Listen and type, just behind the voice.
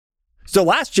So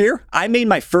last year, I made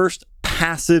my first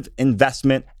passive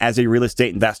investment as a real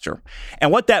estate investor.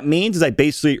 And what that means is I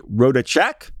basically wrote a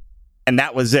check and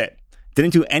that was it.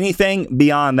 Didn't do anything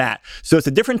beyond that. So it's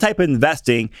a different type of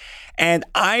investing. And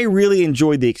I really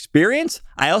enjoyed the experience.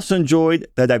 I also enjoyed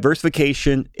the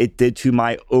diversification it did to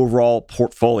my overall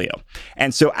portfolio.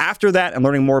 And so after that and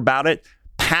learning more about it,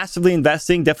 passively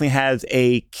investing definitely has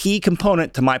a key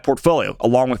component to my portfolio,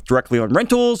 along with directly owned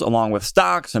rentals, along with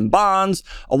stocks and bonds,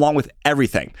 along with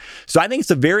everything. So I think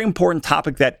it's a very important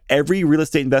topic that every real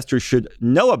estate investor should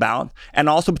know about and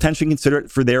also potentially consider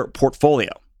it for their portfolio.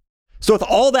 So with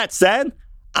all that said,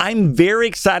 I'm very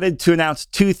excited to announce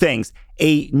two things.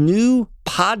 A new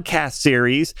podcast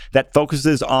series that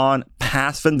focuses on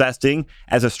passive investing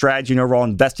as a strategy and overall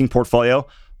investing portfolio,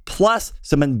 plus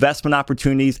some investment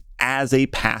opportunities as a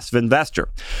passive investor.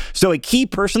 So a key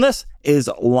person in this is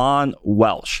Lon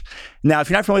Welsh. Now, if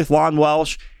you're not familiar with Lon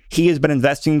Welsh, he has been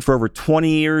investing for over 20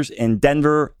 years in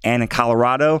Denver and in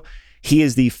Colorado. He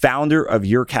is the founder of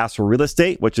Your Castle Real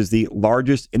Estate, which is the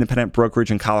largest independent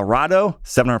brokerage in Colorado,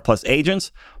 700 plus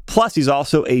agents. Plus, he's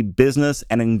also a business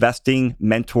and investing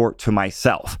mentor to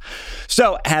myself.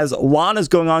 So as Lon is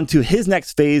going on to his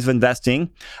next phase of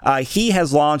investing, he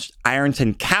has launched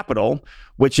Ironton Capital,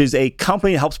 which is a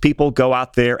company that helps people go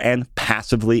out there and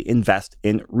passively invest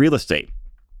in real estate.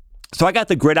 So I got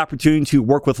the great opportunity to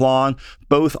work with Lon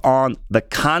both on the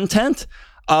content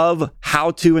of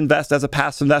how to invest as a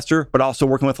passive investor, but also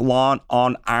working with Lon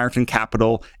on Ironton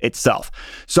Capital itself.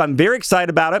 So I'm very excited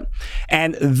about it.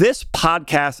 And this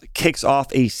podcast kicks off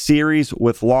a series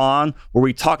with Lon where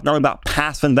we talk not only about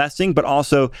passive investing, but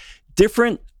also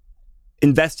different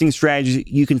investing strategies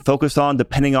you can focus on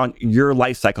depending on your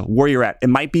life cycle, where you're at. It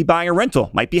might be buying a rental,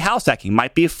 might be house hacking,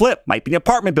 might be a flip, might be an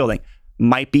apartment building,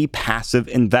 might be passive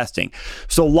investing.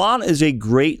 So Lon is a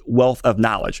great wealth of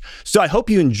knowledge. So I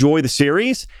hope you enjoy the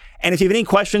series. And if you have any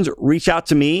questions, reach out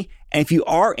to me. And if you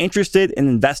are interested in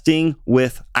investing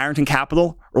with Ironton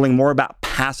Capital or learning more about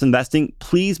passive investing,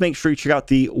 please make sure you check out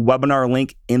the webinar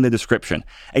link in the description.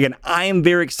 Again, I am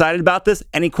very excited about this.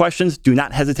 Any questions, do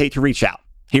not hesitate to reach out.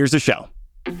 Here's the show.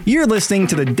 You're listening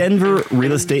to the Denver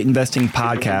Real Estate Investing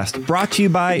Podcast, brought to you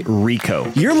by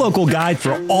RECO, your local guide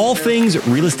for all things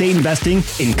real estate investing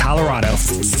in Colorado.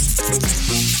 So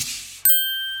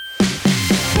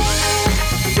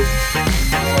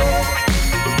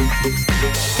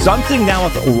I'm sitting down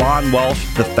with Lon Welsh,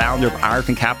 the founder of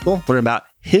Ironton Capital, learning about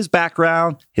his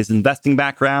background, his investing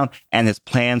background, and his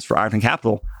plans for Ironton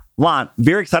Capital. Lon,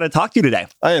 very excited to talk to you today.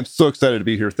 I am so excited to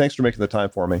be here. Thanks for making the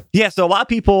time for me. Yeah, so a lot of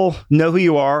people know who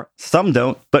you are, some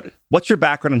don't, but what's your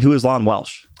background and who is Lon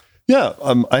Welsh? Yeah,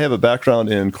 I have a background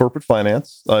in corporate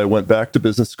finance. I went back to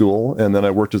business school, and then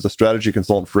I worked as a strategy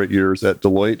consultant for 8 years at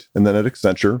Deloitte and then at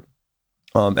Accenture.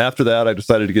 After that, I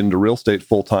decided to get into real estate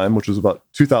full-time, which was about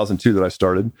 2002 that I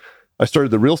started. I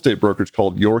started the real estate brokerage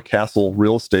called Your Castle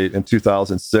Real Estate in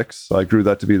 2006. I grew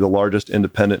that to be the largest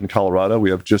independent in Colorado.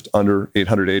 We have just under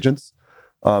 800 agents.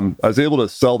 I was able to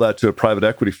sell that to a private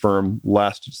equity firm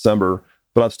last December,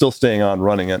 but I'm still staying on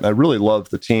running it. And I really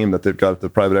love the team that they've got at the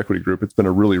private equity group. It's been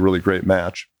a really, really great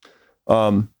match.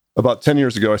 About 10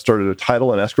 years ago, I started a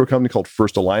title and escrow company called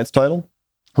First Alliance Title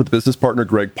with business partner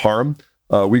Greg Parham.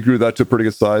 We grew that to a pretty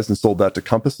good size and sold that to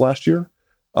Compass last year.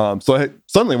 So I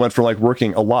suddenly went from like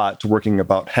working a lot to working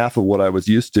about half of what I was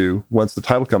used to. Once the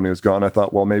title company was gone, I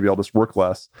thought, well, maybe I'll just work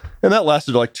less. And that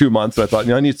lasted like 2 months. I thought,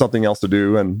 I need something else to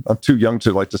do. And I'm too young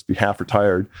to like just be half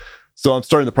retired. So I'm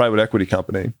starting the private equity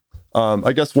company.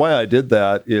 I guess why I did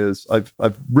that is I've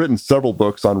written several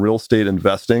books on real estate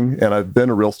investing, and I've been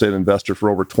a real estate investor for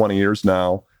over 20 years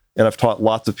now. And I've taught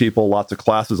lots of people, lots of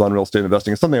classes on real estate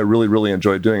investing. It's something I really, really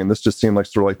enjoy doing. And this just seemed like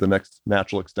sort of like the next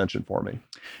natural extension for me.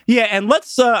 Yeah. And I want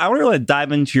to really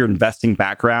dive into your investing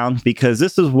background, because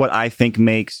this is what I think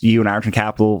makes you and Ironton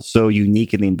Capital so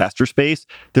unique in the investor space.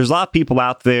 There's a lot of people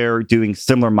out there doing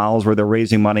similar models where they're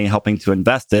raising money and helping to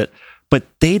invest it, but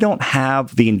they don't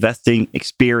have the investing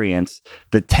experience,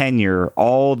 the tenure,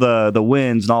 all the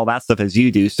wins and all that stuff as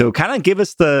you do. So kind of give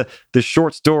us the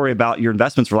short story about your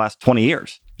investments for the last 20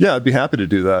 years. Yeah, I'd be happy to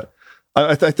do that.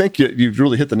 I think you've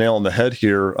really hit the nail on the head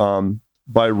here.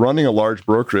 By running a large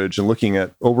brokerage and looking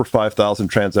at over 5,000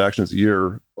 transactions a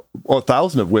year,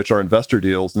 1,000 of which are investor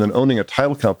deals, and then owning a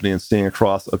title company and seeing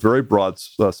across a very broad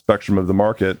spectrum of the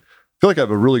market, I feel like I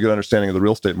have a really good understanding of the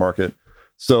real estate market.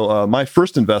 So my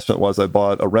first investment was I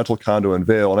bought a rental condo in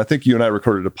Vail. And I think you and I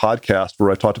recorded a podcast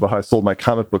where I talked about how I sold my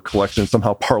comic book collection and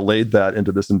somehow parlayed that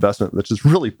into this investment, which has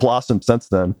really blossomed since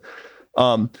then.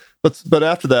 But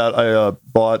after that, I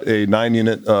bought a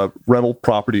 9-unit rental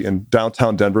property in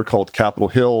downtown Denver called Capitol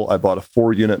Hill. I bought a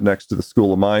 4-unit next to the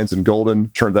School of Mines in Golden,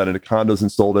 turned that into condos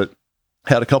and sold it.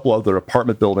 Had a couple other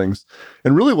apartment buildings.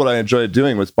 And really what I enjoyed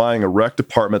doing was buying a wrecked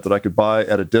apartment that I could buy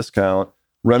at a discount,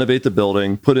 renovate the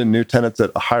building, put in new tenants at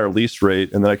a higher lease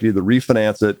rate, and then I could either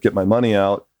refinance it, get my money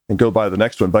out, and go buy the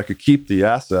next one. But I could keep the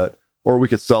asset, or we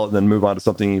could sell it and then move on to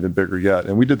something even bigger yet.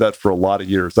 And we did that for a lot of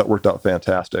years. That worked out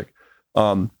fantastic.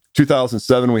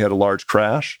 2007, we had a large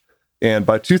crash. And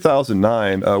by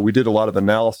 2009, we did a lot of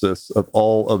analysis of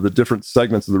all of the different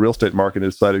segments of the real estate market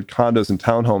and decided condos and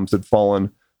townhomes had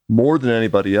fallen more than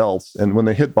anybody else. And when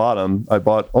they hit bottom, I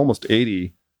bought almost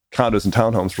 80 condos and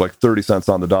townhomes for like 30 cents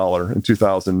on the dollar in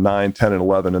 2009, 10, and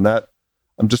 11. And that,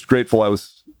 I'm just grateful I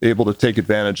was able to take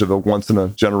advantage of a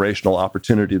once-in-a-generational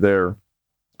opportunity there.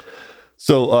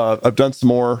 So I've done some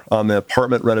more on the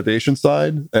apartment renovation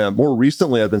side. And more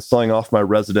recently, I've been selling off my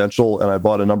residential, and I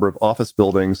bought a number of office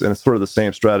buildings, and it's sort of the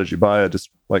same strategy. Just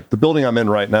like the building I'm in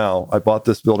right now, I bought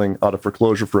this building out of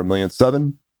foreclosure for $1.7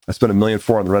 million. I spent $1.4 million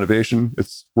on the renovation.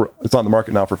 It's on the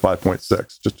market now for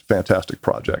 5.6. Just a fantastic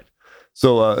project.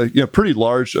 So, pretty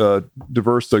large,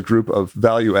 diverse group of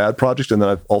value add projects. And then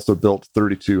I've also built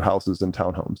 32 houses and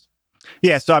townhomes.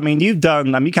 Yeah. So, you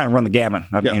kind of run the gamut.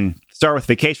 Start with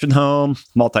vacation home,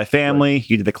 multifamily. Right.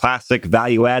 You did the classic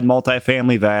value add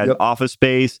multifamily, value add office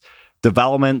space,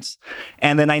 developments.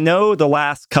 And then I know the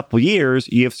last couple of years,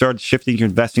 you have started shifting your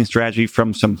investing strategy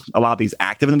from a lot of these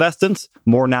active investments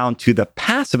more now into the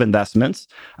passive investments.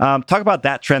 Talk about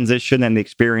that transition and the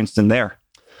experience in there.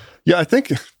 Yeah, I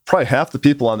think probably half the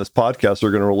people on this podcast are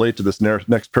going to relate to this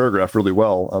next paragraph really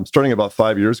well. Starting about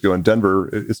 5 years ago in Denver,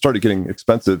 it started getting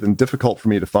expensive and difficult for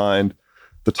me to find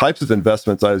the types of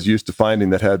investments I was used to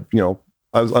finding that had,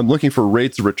 I'm looking for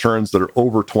rates of returns that are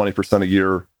over 20% a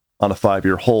year on a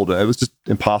 5-year hold. And it was just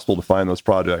impossible to find those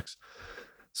projects.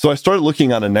 So I started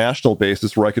looking on a national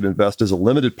basis where I could invest as a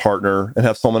limited partner and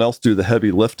have someone else do the heavy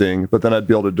lifting, but then I'd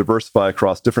be able to diversify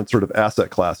across different sort of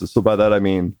asset classes. So by that, I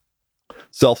mean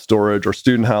self-storage or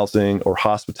student housing or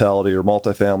hospitality or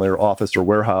multifamily or office or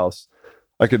warehouse.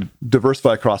 I could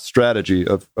diversify across strategy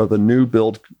of a new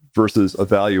build versus a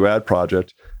value add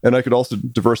project. And I could also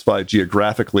diversify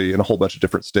geographically in a whole bunch of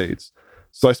different states.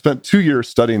 So I spent 2 years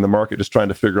studying the market, just trying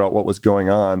to figure out what was going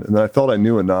on. And then I felt I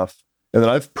knew enough. And then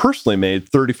I've personally made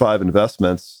 35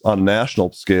 investments on a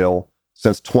national scale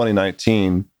since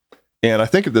 2019. And I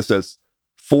think of this as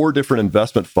 4 different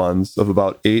investment funds of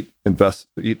about 8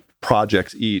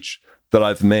 projects each that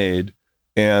I've made.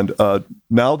 And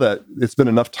now that it's been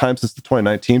enough time since the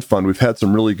 2019 fund, we've had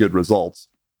some really good results.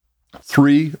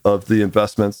 3 of the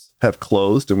investments have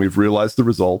closed and we've realized the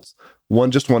results.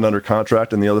 1 just went under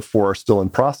contract and the other 4 are still in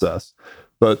process.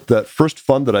 But that first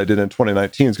fund that I did in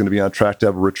 2019 is going to be on track to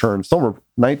have a return somewhere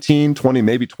 19, 20,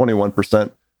 maybe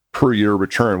 21% per year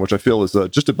return, which I feel is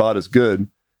just about as good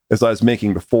as I was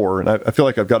making before. And I feel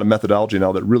like I've got a methodology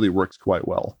now that really works quite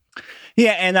well.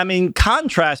 Yeah. And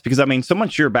contrast, because so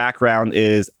much of your background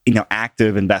is,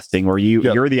 active investing where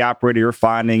you're the operator,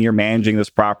 you're managing those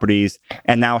properties,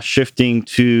 and now shifting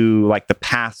to like the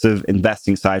passive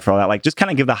investing side for all that. Like just kind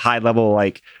of give the high level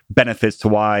benefits to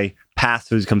why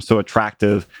passive has become so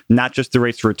attractive, not just the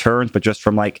rates of returns, but just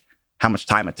from how much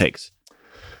time it takes.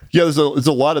 Yeah, there's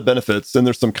a lot of benefits and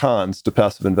there's some cons to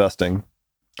passive investing.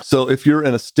 So if you're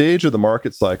in a stage of the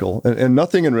market cycle, and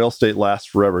nothing in real estate lasts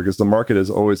forever because the market is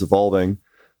always evolving.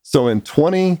 So in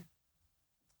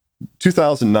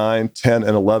 2009, 10,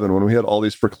 and 11, when we had all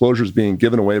these foreclosures being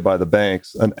given away by the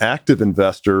banks, an active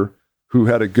investor who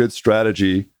had a good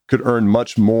strategy could earn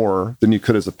much more than you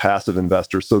could as a passive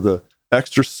investor. So the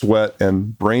extra sweat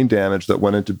and brain damage that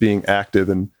went into being active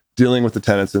and dealing with the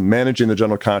tenants and managing the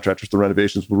general contractors, the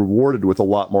renovations, were rewarded with a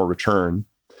lot more return.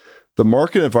 The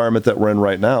market environment that we're in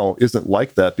right now isn't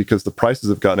like that because the prices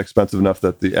have gotten expensive enough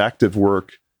that the active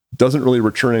work doesn't really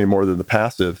return any more than the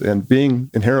passive. And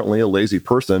being inherently a lazy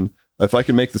person, if I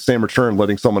can make the same return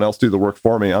letting someone else do the work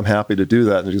for me, I'm happy to do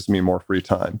that, and it gives me more free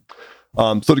time.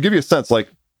 So to give you a sense,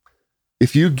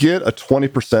 if you get a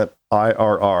 20%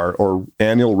 IRR or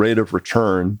annual rate of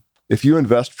return, if you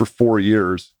invest for 4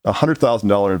 years, a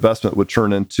 $100,000 investment would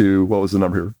turn into, what was the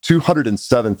number here?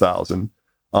 $207,000.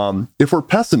 If we're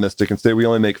pessimistic and say we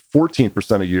only make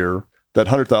 14% a year, that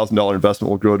 $100,000 investment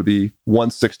will grow to be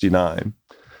 $169,000.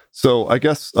 So I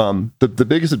guess the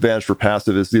biggest advantage for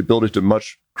passive is the ability to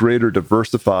much greater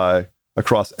diversify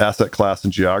across asset class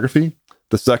and geography.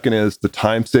 The second is the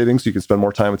time savings. You can spend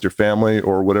more time with your family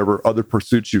or whatever other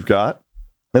pursuits you've got.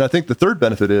 And I think the third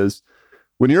benefit is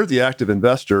when you're the active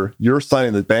investor, you're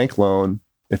signing the bank loan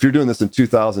If you're doing this in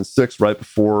 2006, right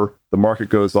before the market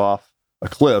goes off a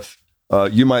cliff,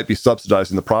 you might be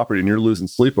subsidizing the property and you're losing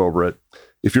sleep over it.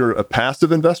 If you're a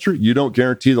passive investor, you don't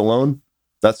guarantee the loan.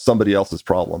 That's somebody else's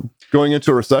problem. Going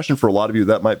into a recession, for a lot of you,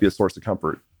 that might be a source of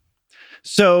comfort.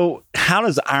 So how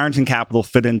does Ironton Capital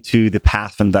fit into the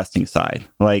passive investing side?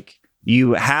 Like,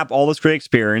 you have all this great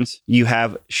experience. You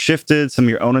have shifted some of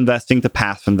your own investing to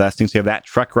passive investing. So you have that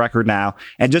track record now.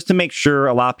 And just to make sure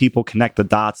a lot of people connect the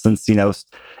dots, since,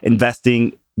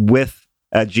 investing with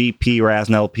a GP or as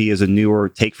an LP is a newer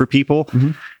take for people,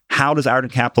 how does Ironton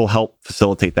Capital help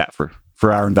facilitate that for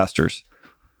our investors?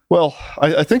 Well,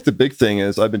 I think the big thing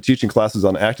is I've been teaching classes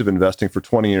on active investing for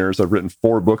 20 years. I've written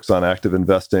 4 books on active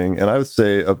investing. And I would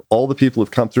say of all the people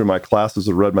who've come through my classes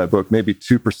or read my book, maybe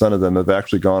 2% of them have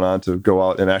actually gone on to go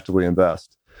out and actively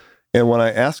invest. And when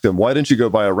I ask them, why didn't you go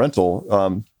buy a rental?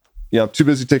 I'm too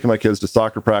busy taking my kids to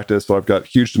soccer practice, so I've got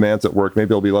huge demands at work.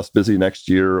 Maybe I'll be less busy next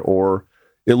year, or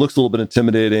it looks a little bit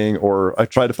intimidating, or I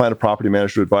tried to find a property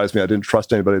manager to advise me. I didn't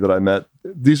trust anybody that I met.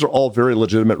 These are all very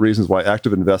legitimate reasons why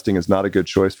active investing is not a good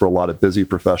choice for a lot of busy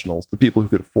professionals, the people who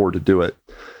could afford to do it.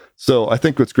 So I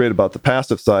think what's great about the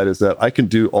passive side is that I can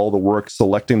do all the work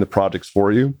selecting the projects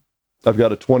for you. I've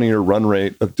got a 20-year run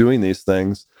rate of doing these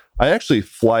things. I actually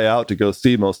fly out to go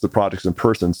see most of the projects in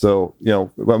person. So,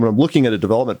 when I'm looking at a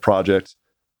development project,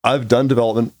 I've done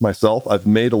development myself. I've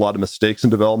made a lot of mistakes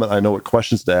in development. I know what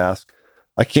questions to ask.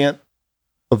 I can't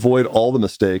avoid all the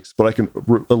mistakes, but I can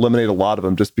eliminate a lot of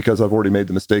them just because I've already made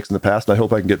the mistakes in the past. And I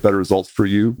hope I can get better results for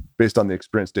you based on the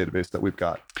experience database that we've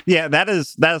got. Yeah, that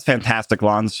is fantastic,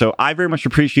 Lon. So I very much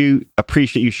appreciate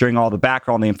you sharing all the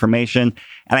background, the information.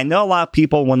 And I know a lot of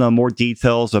people want to know more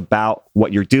details about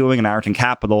what you're doing in Ironton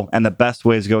Capital. And the best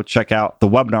way is to go check out the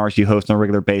webinars you host on a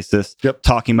regular basis,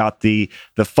 talking about the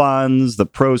funds, the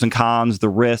pros and cons, the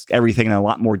risk, everything in a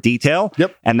lot more detail.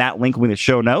 And that link will be in the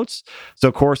show notes. So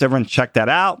of course, everyone check that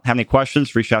out. Have any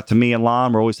questions, reach out to me and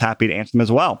Lon. We're always happy to answer them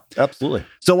as well. Absolutely.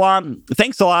 So Lon,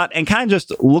 thanks a lot. And kind of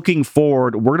just looking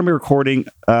forward, we're going to be recording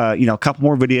a couple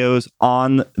more videos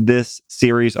on this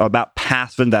series about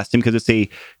passive investing, because it's a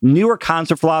newer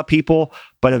concept for a lot of people,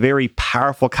 but a very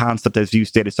powerful concept, as you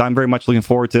stated. So I'm very much looking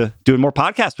forward to doing more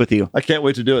podcasts with you. I can't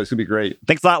wait to do it. It's going to be great.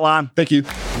 Thanks a lot, Lon. Thank you.